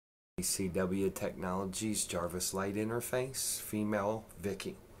CW Technologies Jarvis Light Interface, female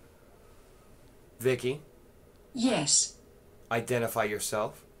Vicky. Vicky, Yes. identify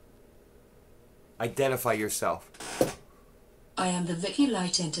yourself. Identify yourself. I am the V.I.K.I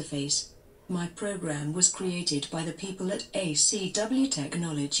Light Interface. My program was created by the people at CW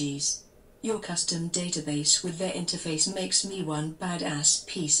Technologies. Your custom database with their interface makes me one badass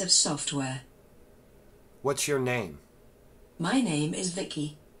piece of software. What's your name? My name is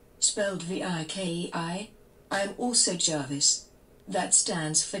Vicky, spelled V.I.K.I. I am also Jarvis. That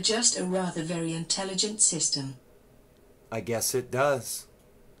stands for just a rather very intelligent system. I guess it does.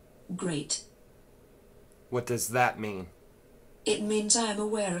 Great. What does that mean? It means I am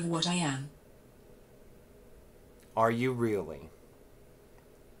aware of what I am. Are you really?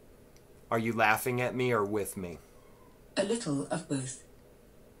 Are you laughing at me or with me? A little of both.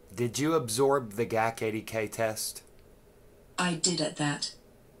 Did you absorb the GAC-80K test? I did at that.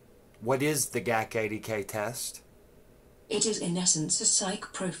 What is the GAC-80K test? It is in essence a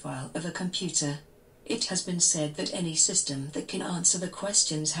psych profile of a computer. It has been said that any system that can answer the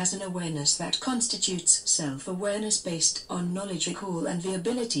questions has an awareness that constitutes self-awareness based on knowledge recall and the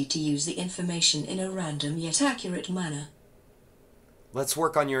ability to use the information in a random yet accurate manner. Let's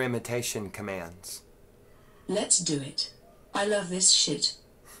work on your imitation commands. Let's do it. I love this shit.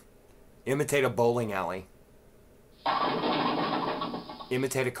 Imitate a bowling alley.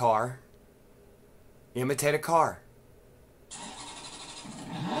 Imitate a car. Imitate a car.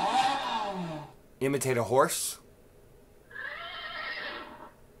 Imitate a horse.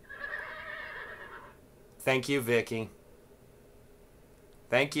 Thank you, Vicky.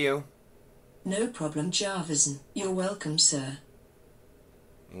 Thank you. No problem, Jarvis. You're welcome, sir.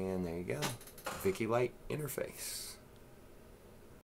 And there you go. V.I.K.I Light Interface.